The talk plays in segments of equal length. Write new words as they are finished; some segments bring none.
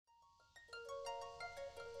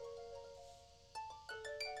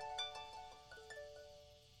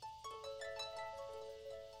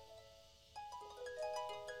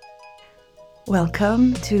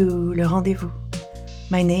Welcome to Le Rendezvous.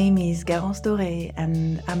 My name is Garance Doré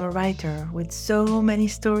and I'm a writer with so many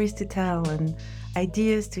stories to tell and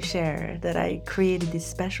ideas to share that I created this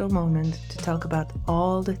special moment to talk about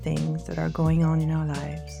all the things that are going on in our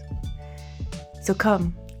lives. So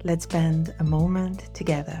come, let's spend a moment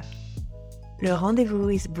together. Le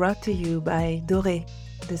Rendezvous is brought to you by Doré,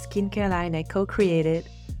 the skincare line I co-created,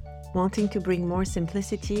 wanting to bring more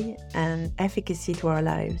simplicity and efficacy to our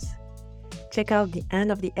lives. Check out the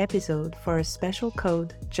end of the episode for a special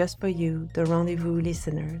code just for you, the Rendezvous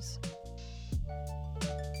listeners.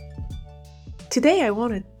 Today I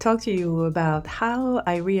want to talk to you about how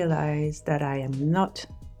I realized that I am not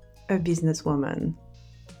a businesswoman.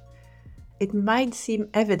 It might seem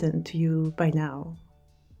evident to you by now,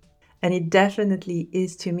 and it definitely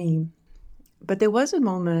is to me, but there was a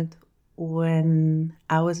moment when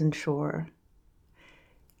I wasn't sure.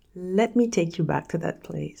 Let me take you back to that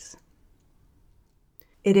place.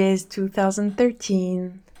 It is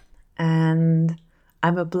 2013 and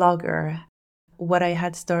I'm a blogger. What I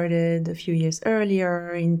had started a few years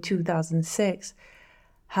earlier in 2006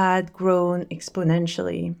 had grown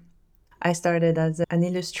exponentially. I started as an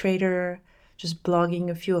illustrator, just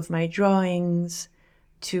blogging a few of my drawings,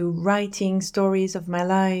 to writing stories of my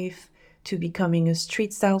life, to becoming a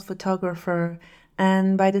street style photographer.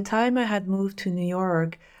 And by the time I had moved to New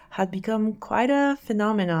York, had become quite a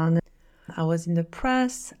phenomenon. I was in the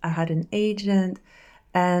press, I had an agent,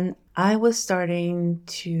 and I was starting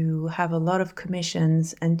to have a lot of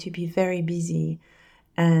commissions and to be very busy.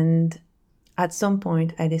 And at some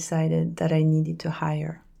point, I decided that I needed to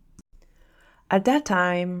hire. At that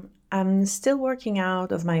time, I'm still working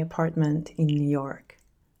out of my apartment in New York.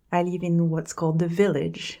 I live in what's called the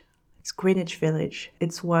Village. It's Greenwich Village.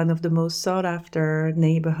 It's one of the most sought after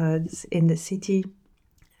neighborhoods in the city.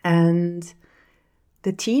 And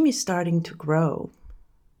the team is starting to grow.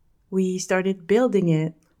 We started building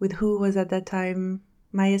it with who was at that time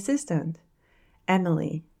my assistant,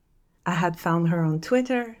 Emily. I had found her on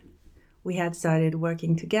Twitter. We had started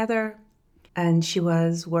working together, and she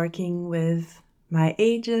was working with my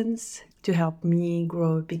agents to help me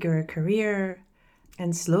grow a bigger career,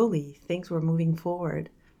 and slowly things were moving forward.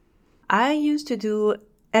 I used to do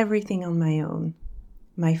everything on my own.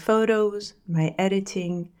 My photos, my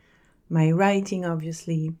editing, my writing,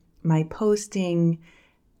 obviously, my posting,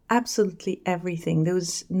 absolutely everything. There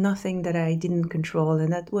was nothing that I didn't control,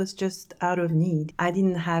 and that was just out of need. I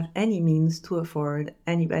didn't have any means to afford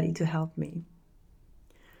anybody to help me.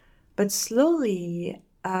 But slowly,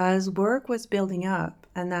 as work was building up,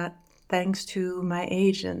 and that thanks to my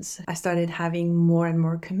agents, I started having more and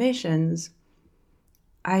more commissions,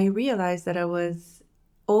 I realized that I was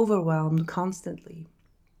overwhelmed constantly.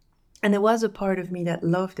 And there was a part of me that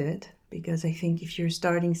loved it, because I think if you're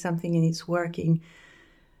starting something and it's working,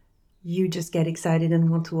 you just get excited and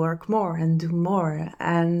want to work more and do more.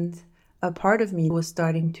 And a part of me was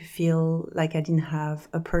starting to feel like I didn't have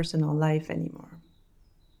a personal life anymore.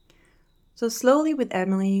 So slowly with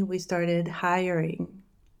Emily, we started hiring.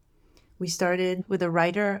 We started with a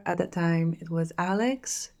writer at that time. It was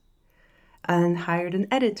Alex, and hired an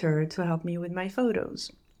editor to help me with my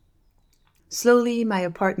photos. Slowly, my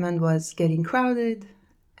apartment was getting crowded,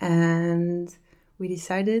 and we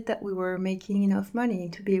decided that we were making enough money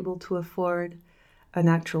to be able to afford an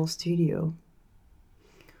actual studio.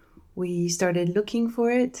 We started looking for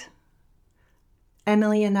it.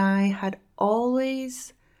 Emily and I had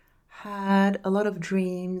always had a lot of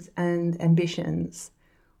dreams and ambitions.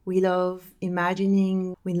 We love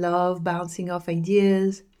imagining, we love bouncing off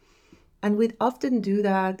ideas, and we'd often do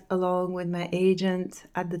that along with my agent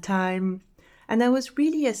at the time. And there was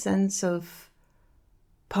really a sense of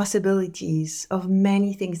possibilities of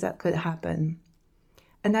many things that could happen.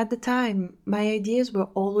 And at the time, my ideas were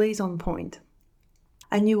always on point.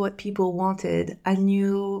 I knew what people wanted. I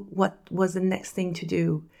knew what was the next thing to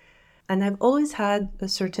do. And I've always had a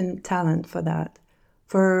certain talent for that,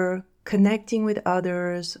 for connecting with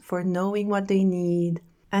others, for knowing what they need,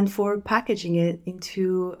 and for packaging it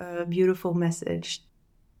into a beautiful message.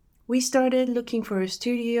 We started looking for a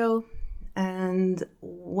studio, and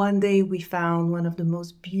one day we found one of the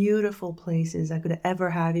most beautiful places I could ever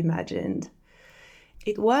have imagined.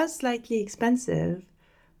 It was slightly expensive,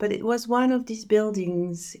 but it was one of these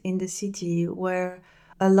buildings in the city where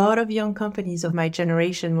a lot of young companies of my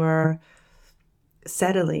generation were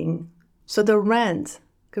settling. So the rent,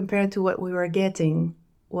 compared to what we were getting,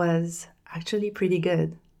 was actually pretty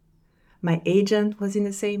good. My agent was in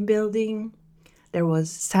the same building. There was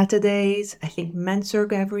Saturdays, I think Mentor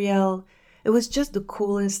Gabrielle. It was just the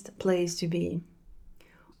coolest place to be.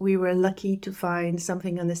 We were lucky to find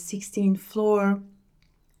something on the 16th floor.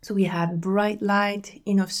 So we had bright light,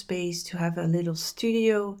 enough space to have a little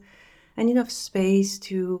studio, and enough space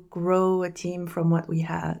to grow a team from what we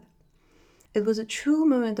had. It was a true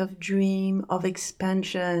moment of dream, of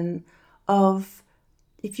expansion, of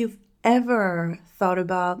if you've ever thought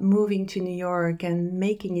about moving to New York and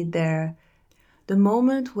making it there, the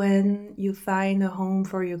moment when you find a home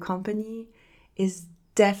for your company is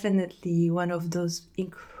definitely one of those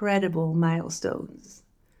incredible milestones.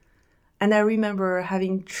 And I remember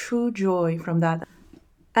having true joy from that.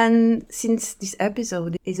 And since this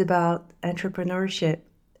episode is about entrepreneurship,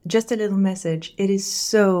 just a little message. It is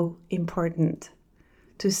so important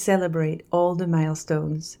to celebrate all the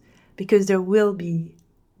milestones because there will be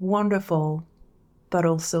wonderful, but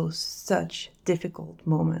also such difficult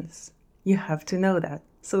moments. You have to know that.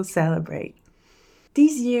 So celebrate.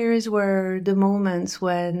 These years were the moments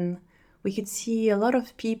when we could see a lot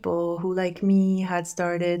of people who, like me, had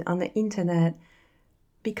started on the internet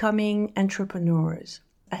becoming entrepreneurs.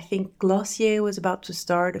 I think Glossier was about to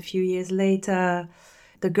start a few years later.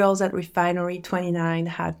 The girls at Refinery 29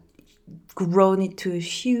 had grown it to a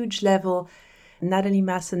huge level. Natalie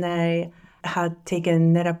Massenet had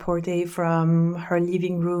taken Net-a-Porter from her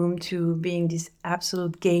living room to being this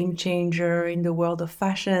absolute game changer in the world of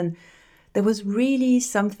fashion. There was really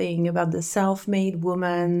something about the self-made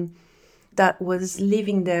woman that was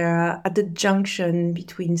living there at the junction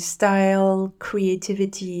between style,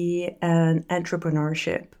 creativity, and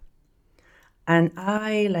entrepreneurship. And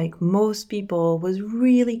I, like most people, was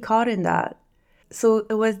really caught in that. So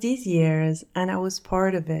it was these years, and I was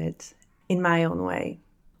part of it in my own way.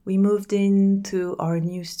 We moved into our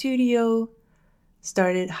new studio,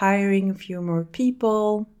 started hiring a few more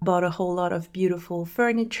people, bought a whole lot of beautiful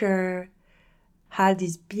furniture, had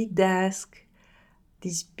this big desk,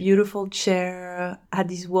 this beautiful chair, had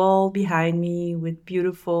this wall behind me with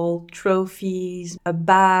beautiful trophies, a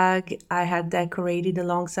bag I had decorated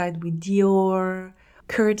alongside with Dior.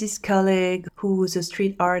 Curtis Cullig, who was a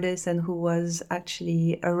street artist and who was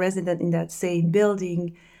actually a resident in that same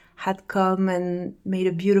building, had come and made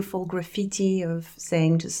a beautiful graffiti of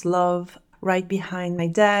saying just love right behind my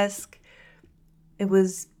desk. It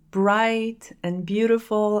was bright and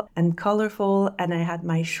beautiful and colorful, and I had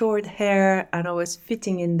my short hair and I was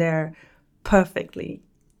fitting in there perfectly.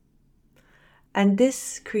 And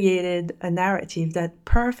this created a narrative that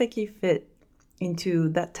perfectly fit into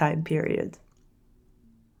that time period.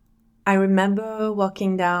 I remember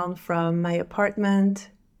walking down from my apartment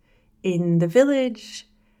in the village,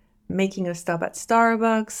 making a stop at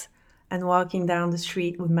Starbucks, and walking down the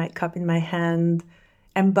street with my cup in my hand,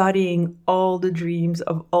 embodying all the dreams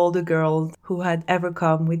of all the girls who had ever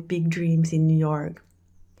come with big dreams in New York.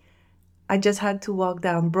 I just had to walk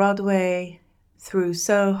down Broadway, through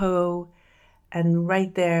Soho, and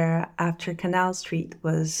right there after Canal Street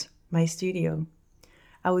was my studio.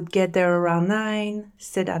 I would get there around 9,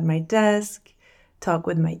 sit at my desk, talk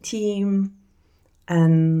with my team,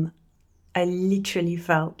 and I literally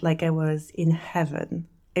felt like I was in heaven.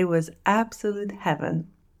 It was absolute heaven.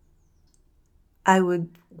 I would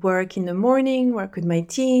work in the morning, work with my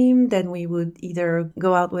team, then we would either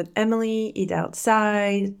go out with Emily, eat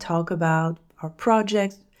outside, talk about our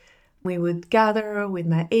projects. We would gather with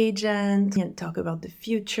my agent and talk about the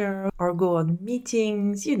future or go on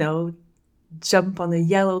meetings, jump on a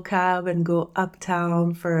yellow cab and go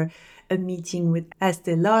uptown for a meeting with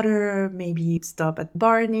Estee Lauder, maybe stop at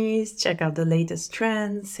Barney's, check out the latest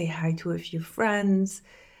trends, say hi to a few friends,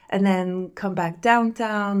 and then come back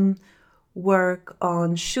downtown, work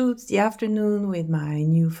on shoots the afternoon with my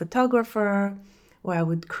new photographer, where I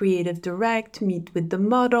would creative direct, meet with the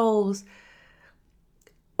models,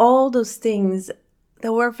 all those things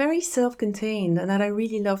that were very self-contained and that I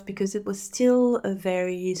really loved because it was still a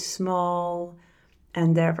very small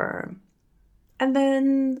endeavor. And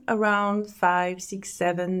then around 5, 6,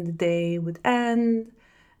 7, the day would end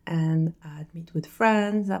and I'd meet with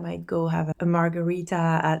friends. I might go have a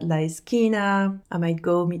margarita at La Esquina. I might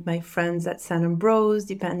go meet my friends at San Ambrose,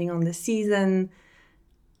 depending on the season.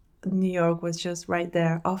 New York was just right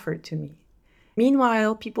there offered to me.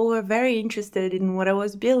 Meanwhile, people were very interested in what I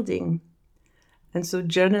was building. And so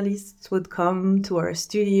journalists would come to our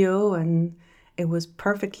studio and it was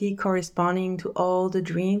perfectly corresponding to all the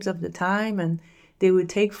dreams of the time. And they would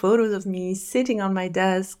take photos of me sitting on my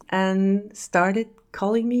desk and started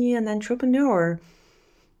calling me an entrepreneur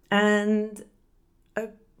and a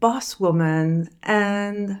boss woman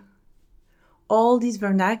and all this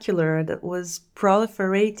vernacular that was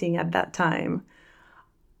proliferating at that time.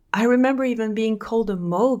 I remember even being called a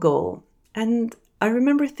mogul. And I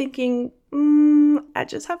remember thinking, I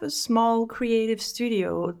just have a small creative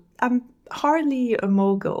studio. I'm hardly a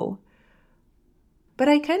mogul. But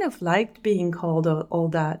I kind of liked being called all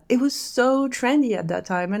that. It was so trendy at that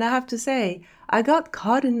time. And I have to say, I got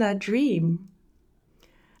caught in that dream.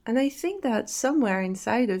 And I think that somewhere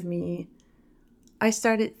inside of me, I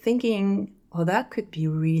started thinking, oh, that could be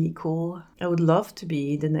really cool. I would love to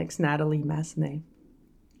be the next Natalie Massenet.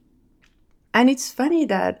 And it's funny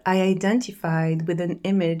that I identified with an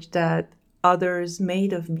image that others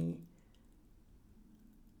made of me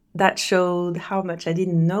that showed how much I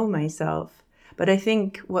didn't know myself. But I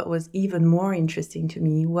think what was even more interesting to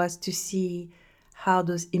me was to see how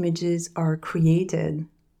those images are created.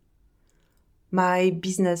 My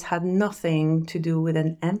business had nothing to do with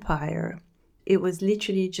an empire. It was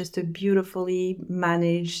literally just a beautifully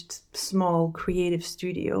managed, small creative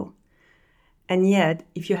studio. And yet,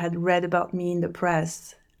 if you had read about me in the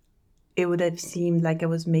press, it would have seemed like I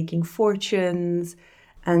was making fortunes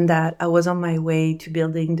and that I was on my way to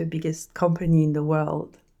building the biggest company in the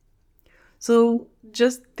world. So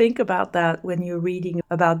just think about that when you're reading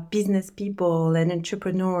about business people and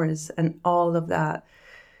entrepreneurs and all of that.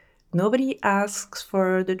 Nobody asks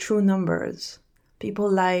for the true numbers. People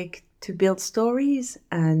like to build stories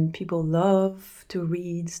and people love to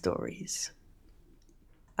read stories.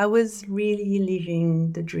 I was really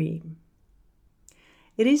living the dream.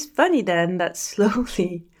 It is funny then that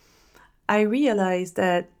slowly I realized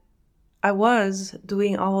that I was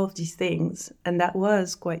doing all of these things, and that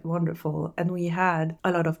was quite wonderful. And we had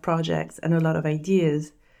a lot of projects and a lot of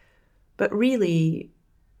ideas. But really,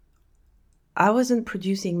 I wasn't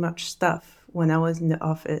producing much stuff when I was in the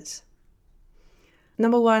office.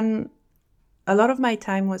 Number one, a lot of my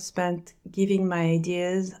time was spent giving my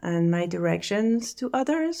ideas and my directions to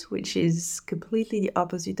others, which is completely the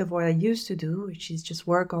opposite of what I used to do, which is just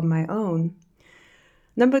work on my own.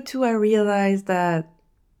 Number two, I realized that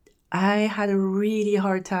I had a really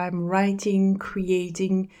hard time writing,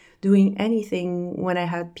 creating, doing anything when I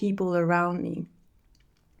had people around me.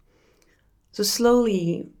 So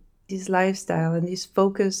slowly, this lifestyle and this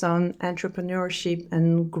focus on entrepreneurship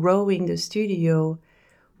and growing the studio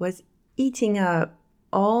was eating up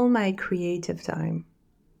all my creative time.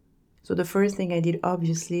 So the first thing I did,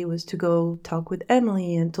 obviously, was to go talk with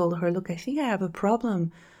Emily and told her, look, I think I have a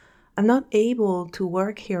problem. I'm not able to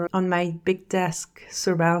work here on my big desk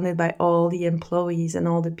surrounded by all the employees and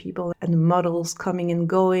all the people and the models coming and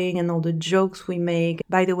going and all the jokes we make.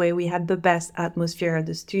 By the way, we had the best atmosphere at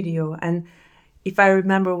the studio. And if I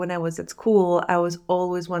remember when I was at school, I was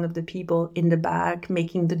always one of the people in the back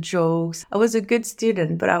making the jokes. I was a good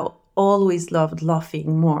student, but I always loved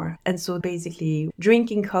laughing more. And so basically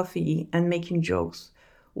drinking coffee and making jokes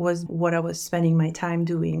was what I was spending my time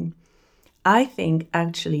doing. I think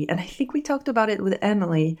actually, and I think we talked about it with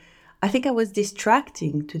Emily, I think I was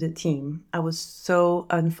distracting to the team. I was so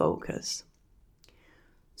unfocused.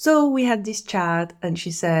 So we had this chat and she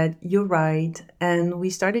said, you're right. And we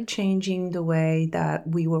started changing the way that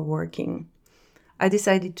we were working. I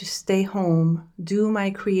decided to stay home, do my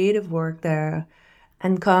creative work there,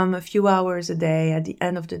 and come a few hours a day at the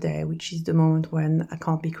end of the day, which is the moment when I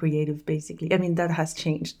can't be creative, basically. I mean, that has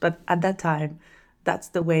changed. But at that time, that's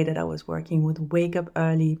the way that I was working, would wake up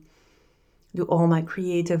early, do all my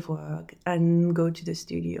creative work, and go to the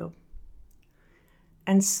studio.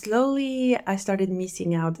 And slowly, I started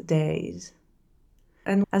missing out days.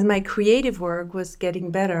 And as my creative work was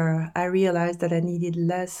getting better, I realized that I needed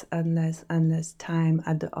less and less and less time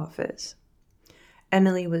at the office.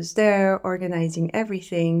 Emily was there organizing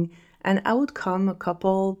everything, and I would come a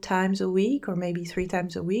couple times a week or maybe 3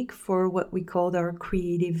 times a week for what we called our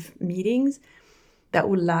creative meetings that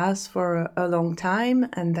would last for a long time,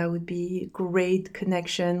 and that would be great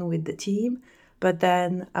connection with the team. But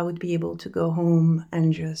then I would be able to go home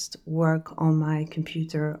and just work on my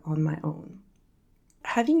computer on my own.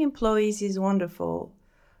 Having employees is wonderful,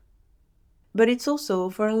 but it's also,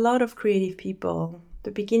 for a lot of creative people,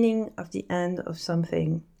 the beginning of the end of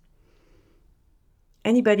something.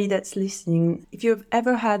 Anybody that's listening, if you've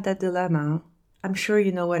ever had that dilemma, I'm sure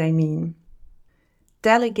you know what I mean.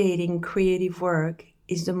 Delegating creative work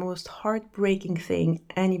is the most heartbreaking thing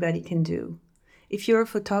anybody can do. If you're a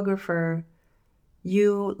photographer,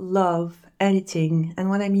 you love editing. And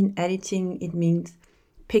when I mean editing, it means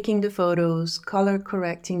picking the photos, color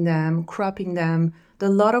correcting them, cropping them. The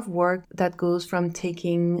lot of work that goes from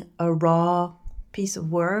taking a raw piece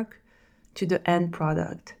of work to the end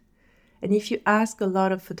product. And if you ask a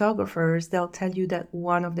lot of photographers, they'll tell you that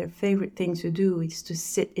one of their favorite things to do is to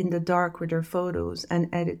sit in the dark with their photos and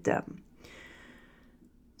edit them.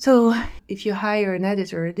 So if you hire an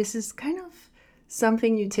editor, this is kind of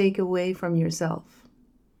something you take away from yourself.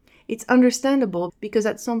 It's understandable because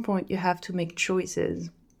at some point you have to make choices.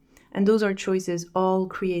 And those are choices all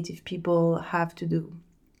creative people have to do.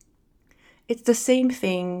 It's the same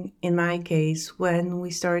thing in my case when we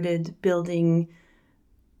started building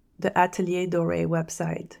the Atelier Doré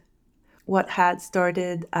website. What had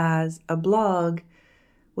started as a blog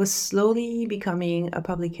was slowly becoming a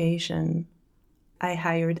publication. I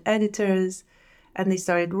hired editors and they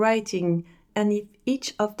started writing, and if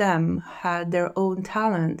each of them had their own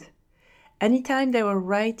talent, anytime they were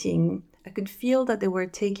writing, I could feel that they were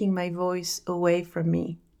taking my voice away from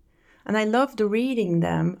me. And I loved reading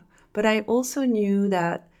them, but I also knew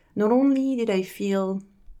that not only did I feel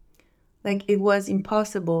like it was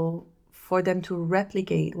impossible for them to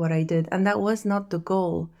replicate what I did, and that was not the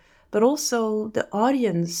goal, but also the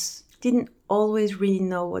audience didn't always really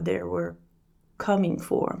know what they were coming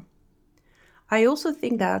for. I also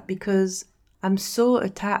think that because I'm so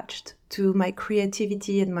attached to my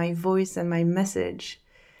creativity and my voice and my message,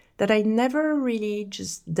 that I never really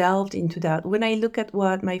just delved into that. When I look at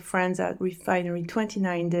what my friends at Refinery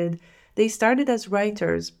 29 did, they started as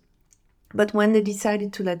writers, but when they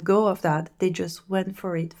decided to let go of that, they just went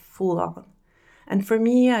for it full on. And for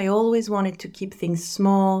me, I always wanted to keep things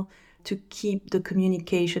small, to keep the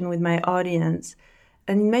communication with my audience.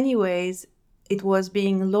 And in many ways, it was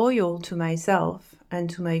being loyal to myself and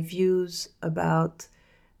to my views about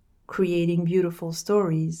creating beautiful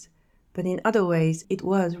stories. But in other ways, it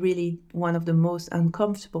was really one of the most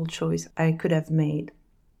uncomfortable choices I could have made.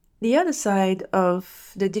 The other side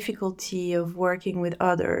of the difficulty of working with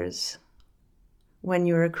others when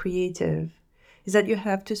you're a creative is that you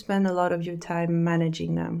have to spend a lot of your time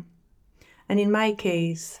managing them. And in my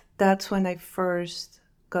case, that's when I first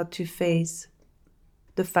got to face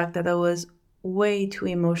the fact that I was way too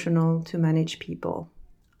emotional to manage people.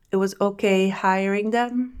 It was okay hiring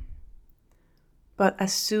them, but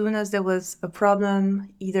as soon as there was a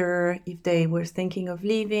problem, either if they were thinking of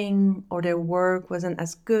leaving or their work wasn't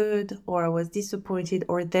as good or I was disappointed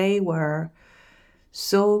or they were,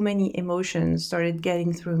 so many emotions started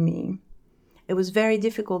getting through me. It was very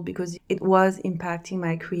difficult because it was impacting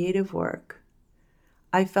my creative work.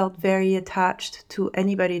 I felt very attached to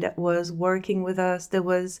anybody that was working with us. There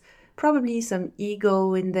was probably some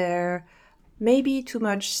ego in there, maybe too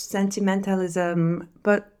much sentimentalism,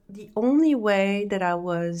 but the only way that I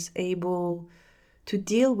was able to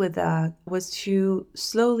deal with that was to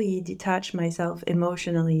slowly detach myself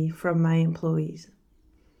emotionally from my employees.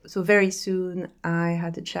 So very soon I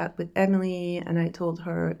had a chat with Emily and I told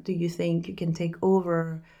her, do you think you can take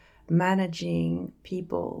over managing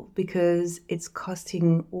people? Because it's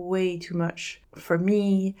costing way too much for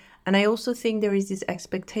me. And I also think there is this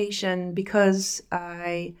expectation because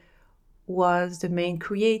I was the main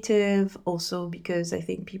creative, also because I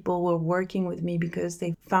think people were working with me because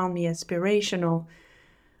they found me aspirational.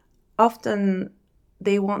 Often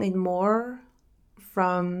they wanted more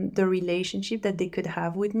from the relationship that they could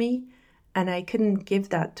have with me, and I couldn't give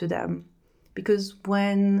that to them. Because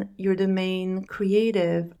when you're the main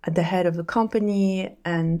creative at the head of a company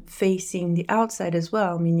and facing the outside as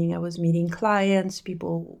well, meaning I was meeting clients,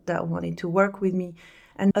 people that wanted to work with me,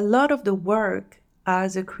 and a lot of the work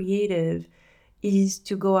as a creative is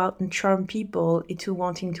to go out and charm people into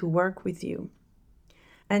wanting to work with you.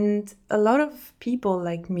 And a lot of people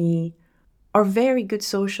like me are very good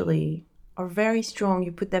socially, are very strong.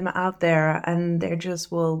 You put them out there and they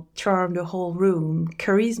just will charm the whole room.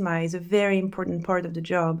 Charisma is a very important part of the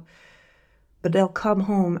job. But they'll come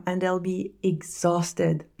home and they'll be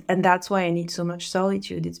exhausted. And that's why I need so much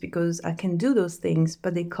solitude. It's because I can do those things,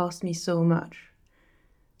 but they cost me so much.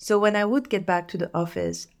 So when I would get back to the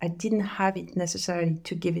office, I didn't have it necessarily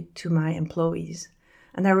to give it to my employees.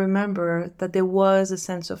 And I remember that there was a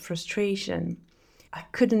sense of frustration. I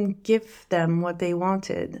couldn't give them what they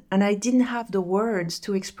wanted. And I didn't have the words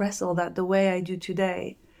to express all that the way I do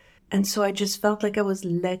today. And so I just felt like I was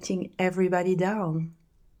letting everybody down.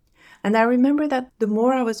 And I remember that the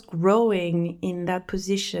more I was growing in that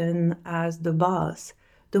position as the boss,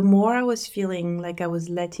 the more I was feeling like I was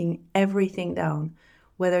letting everything down.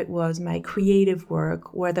 Whether it was my creative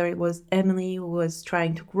work, whether it was Emily who was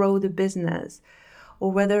trying to grow the business,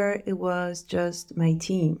 or whether it was just my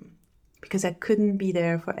team, because I couldn't be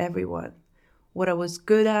there for everyone. What I was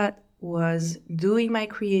good at was doing my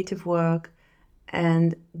creative work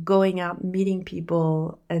and going out meeting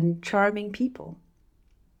people and charming people.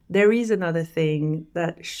 There is another thing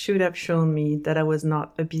that should have shown me that I was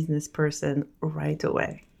not a business person right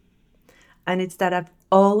away. And it's that I've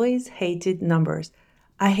always hated numbers.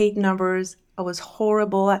 I hate numbers. I was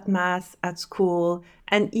horrible at math at school.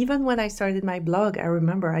 And even when I started my blog, I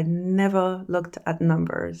remember I never looked at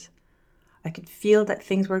numbers. I could feel that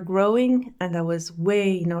things were growing, and that was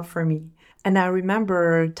way enough for me. And I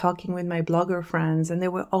remember talking with my blogger friends, and they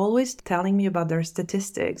were always telling me about their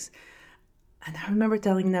statistics. And I remember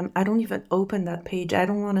telling them, I don't even open that page. I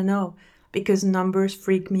don't want to know, because numbers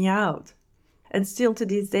freak me out. And still to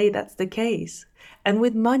this day, that's the case. And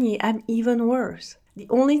with money, I'm even worse. The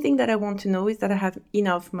only thing that I want to know is that I have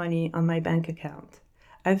enough money on my bank account.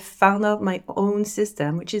 I've found out my own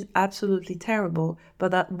system, which is absolutely terrible,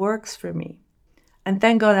 but that works for me. And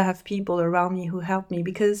thank God I have people around me who help me,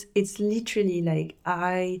 because it's literally like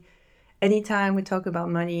anytime we talk about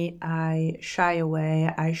money, I shy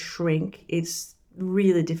away, I shrink. It's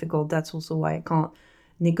really difficult. That's also why I can't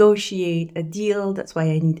negotiate a deal. That's why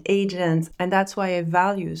I need agents. And that's why I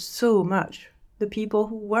value so much the people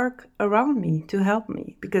who work around me to help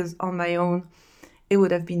me, because on my own, it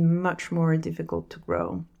would have been much more difficult to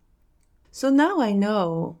grow. So now I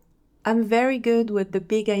know I'm very good with the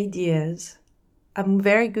big ideas. I'm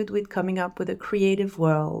very good with coming up with a creative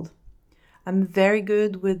world. I'm very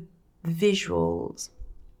good with visuals.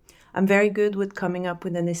 I'm very good with coming up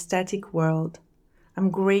with an aesthetic world. I'm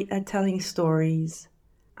great at telling stories.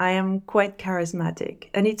 I am quite charismatic,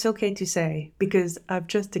 and it's okay to say, because I've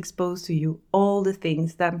just exposed to you all the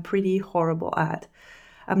things that I'm pretty horrible at.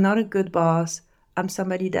 I'm not a good boss. I'm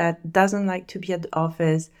somebody that doesn't like to be at the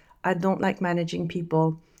office. I don't like managing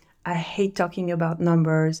people. I hate talking about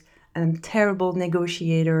numbers. I'm a terrible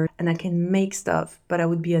negotiator, and I can make stuff, but I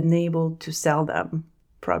would be unable to sell them,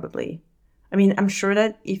 probably. I mean, I'm sure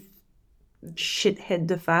that if shit hit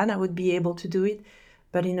the fan, I would be able to do it,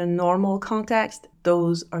 but in a normal context,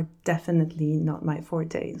 those are definitely not my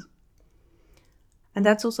fortes. And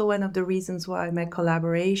that's also one of the reasons why my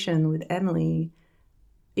collaboration with Emily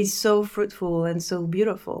is so fruitful and so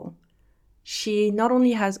beautiful. She not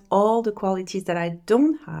only has all the qualities that I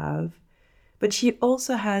don't have, but she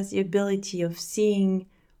also has the ability of seeing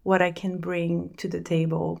what I can bring to the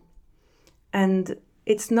table. And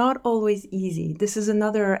it's not always easy. This is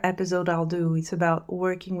another episode I'll do. It's about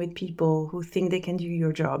working with people who think they can do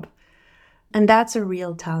your job. And that's a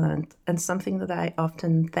real talent, and something that I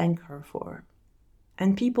often thank her for.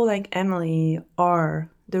 And people like Emily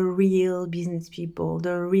are the real business people,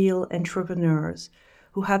 the real entrepreneurs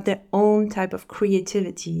who have their own type of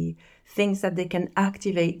creativity, things that they can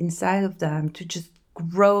activate inside of them to just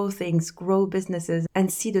grow things, grow businesses,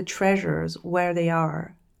 and see the treasures where they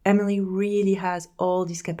are. Emily really has all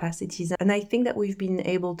these capacities. And I think that we've been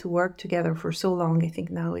able to work together for so long. I think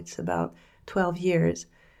now it's about 12 years,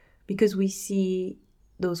 because we see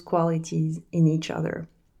those qualities in each other.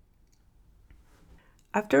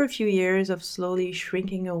 After a few years of slowly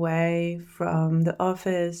shrinking away from the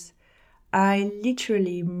office, I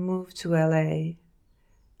literally moved to LA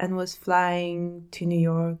and was flying to New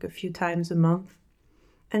York a few times a month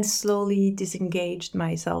and slowly disengaged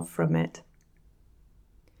myself from it.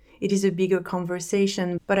 It is a bigger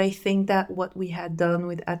conversation, but I think that what we had done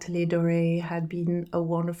with Atelier Doré had been a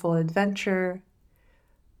wonderful adventure,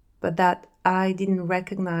 but that I didn't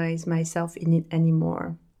recognize myself in it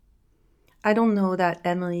anymore. I don't know that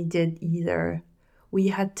Emily did either. We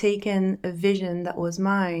had taken a vision that was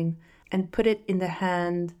mine and put it in the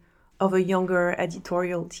hand of a younger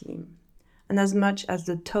editorial team. And as much as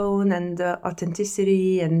the tone and the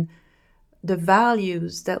authenticity and the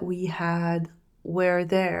values that we had were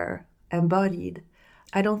there, embodied,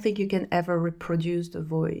 I don't think you can ever reproduce the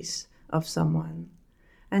voice of someone.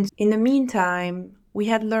 And in the meantime, we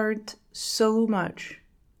had learned so much,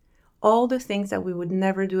 all the things that we would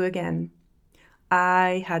never do again.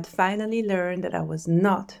 I had finally learned that I was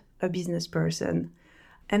not a business person.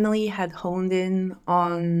 Emily had honed in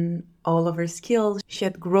on all of her skills. She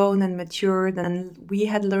had grown and matured, and we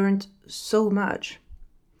had learned so much.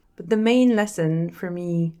 But the main lesson for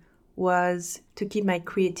me was to keep my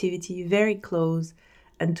creativity very close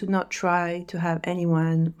and to not try to have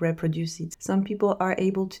anyone reproduce it. Some people are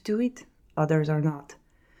able to do it, others are not.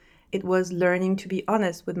 It was learning to be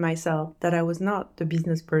honest with myself that I was not the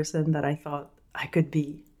business person that I thought I could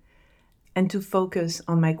be, and to focus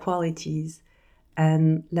on my qualities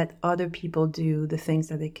and let other people do the things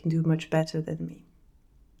that they can do much better than me.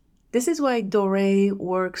 This is why Doré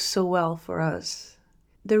works so well for us.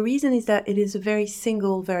 The reason is that it is a very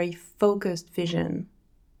single, very focused vision.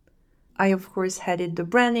 I, of course, headed the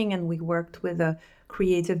branding, and we worked with a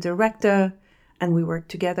creative director, and we worked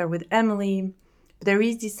together with Emily. There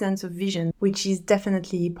is this sense of vision, which is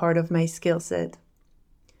definitely part of my skill set.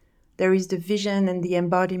 There is the vision and the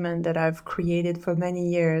embodiment that I've created for many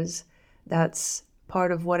years. That's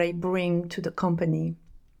part of what I bring to the company.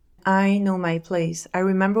 I know my place. I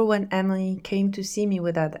remember when Emily came to see me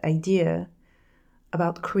with that idea,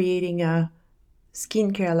 about creating a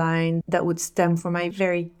skincare line that would stem from my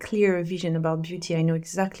very clear vision about beauty. I know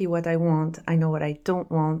exactly what I want. I know what I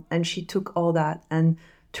don't want. And she took all that and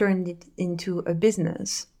turned it into a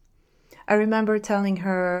business. I remember telling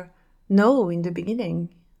her no in the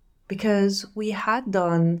beginning because we had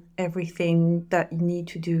done everything that you need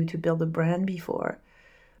to do to build a brand before.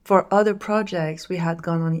 For other projects, we had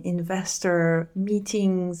gone on investor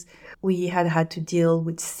meetings. We had to deal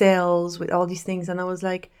with sales, with all these things. And I was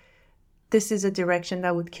like, this is a direction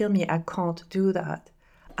that would kill me. I can't do that.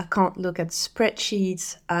 I can't look at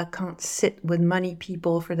spreadsheets. I can't sit with money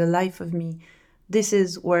people for the life of me. This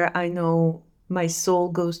is where I know my soul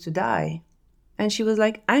goes to die. And she was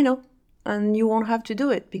like, I know, and you won't have to do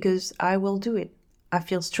it because I will do it. I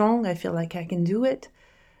feel strong. I feel like I can do it.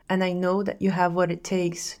 And I know that you have what it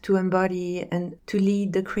takes to embody and to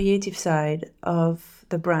lead the creative side of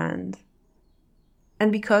the brand.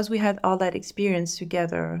 And because we had all that experience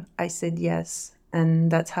together, I said yes.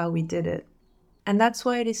 And that's how we did it. And that's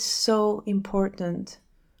why it is so important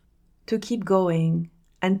to keep going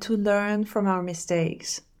and to learn from our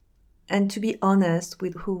mistakes and to be honest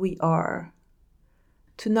with who we are.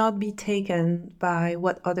 To not be taken by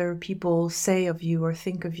what other people say of you or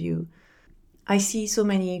think of you. I see so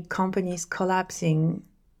many companies collapsing,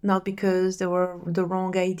 not because there were the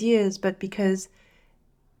wrong ideas, but because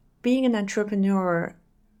being an entrepreneur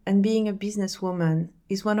and being a businesswoman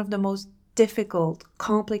is one of the most difficult,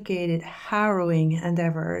 complicated, harrowing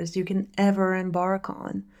endeavors you can ever embark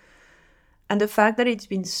on. And the fact that it's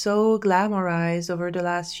been so glamorized over the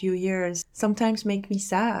last few years sometimes makes me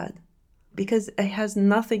sad, because it has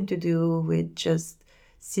nothing to do with just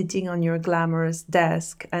sitting on your glamorous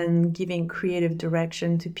desk and giving creative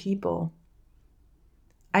direction to people.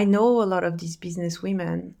 I know a lot of these business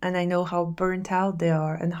women, and I know how burnt out they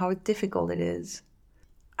are and how difficult it is.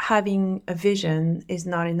 Having a vision is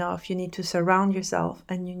not enough. You need to surround yourself,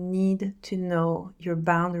 and you need to know your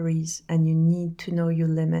boundaries, and you need to know your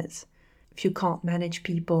limits. If you can't manage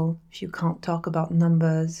people, if you can't talk about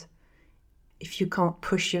numbers, if you can't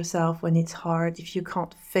push yourself when it's hard, if you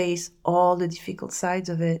can't face all the difficult sides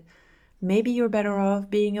of it, maybe you're better off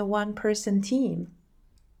being a one-person team.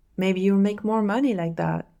 Maybe you'll make more money like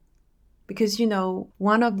that. Because,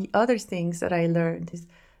 one of the other things that I learned is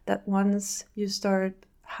that once you start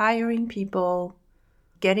hiring people,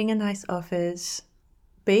 getting a nice office,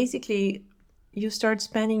 basically you start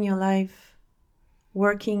spending your life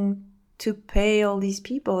working to pay all these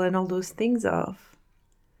people and all those things off.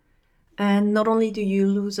 And not only do you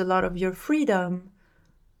lose a lot of your freedom,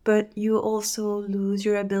 but you also lose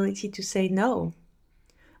your ability to say no.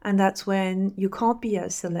 And that's when you can't be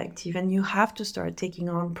as selective and you have to start taking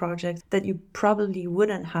on projects that you probably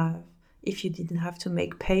wouldn't have if you didn't have to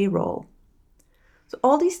make payroll. So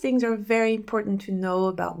all these things are very important to know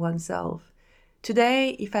about oneself.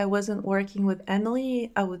 Today, if I wasn't working with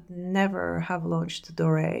Emily, I would never have launched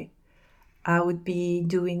Doré. I would be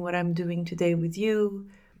doing what I'm doing today with you,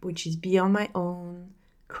 which is be on my own,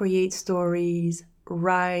 create stories,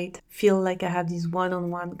 write, feel like I have this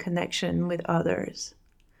one-on-one connection with others.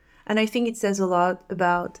 And I think it says a lot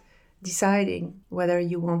about deciding whether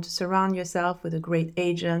you want to surround yourself with a great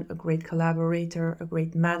agent, a great collaborator, a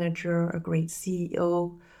great manager, a great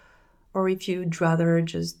CEO, or if you'd rather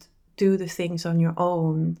just do the things on your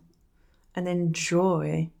own and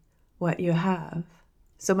enjoy what you have.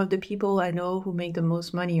 Some of the people I know who make the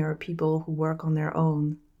most money are people who work on their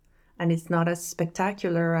own. And it's not as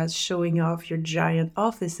spectacular as showing off your giant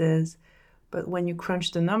offices, but when you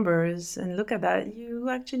crunch the numbers and look at that, you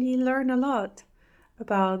actually learn a lot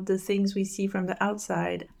about the things we see from the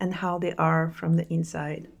outside and how they are from the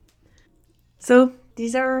inside. So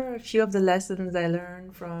these are a few of the lessons I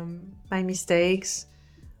learned from my mistakes,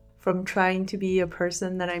 from trying to be a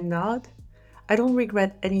person that I'm not. I don't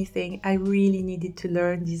regret anything. I really needed to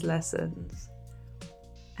learn these lessons.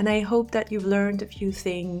 And I hope that you've learned a few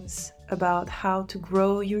things about how to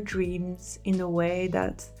grow your dreams in a way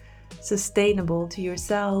that's sustainable to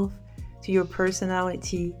yourself, to your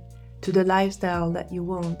personality, to the lifestyle that you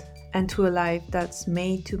want, and to a life that's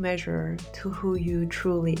made to measure to who you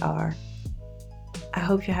truly are. I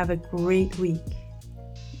hope you have a great week.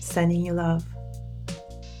 Sending you love.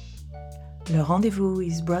 Le Rendez-vous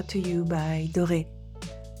is brought to you by Doré.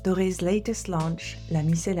 Doré's latest launch, La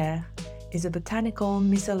Micellaire, is a botanical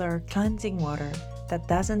micellar cleansing water that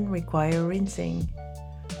doesn't require rinsing.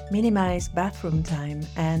 Minimize bathroom time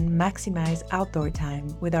and maximize outdoor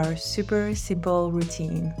time with our super simple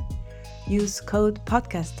routine. Use code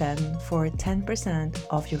PODCAST10 for 10%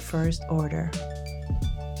 off your first order.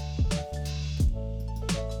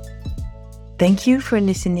 Thank you for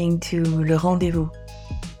listening to Le Rendez-vous.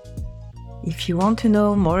 If you want to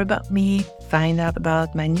know more about me, find out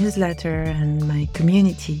about my newsletter and my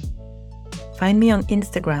community, find me on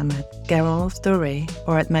Instagram at Garance Doré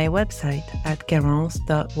or at my website at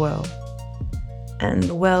garance.world.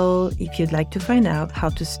 And well, if you'd like to find out how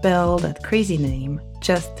to spell that crazy name,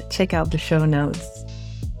 just check out the show notes.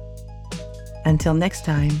 Until next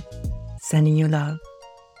time, sending you love.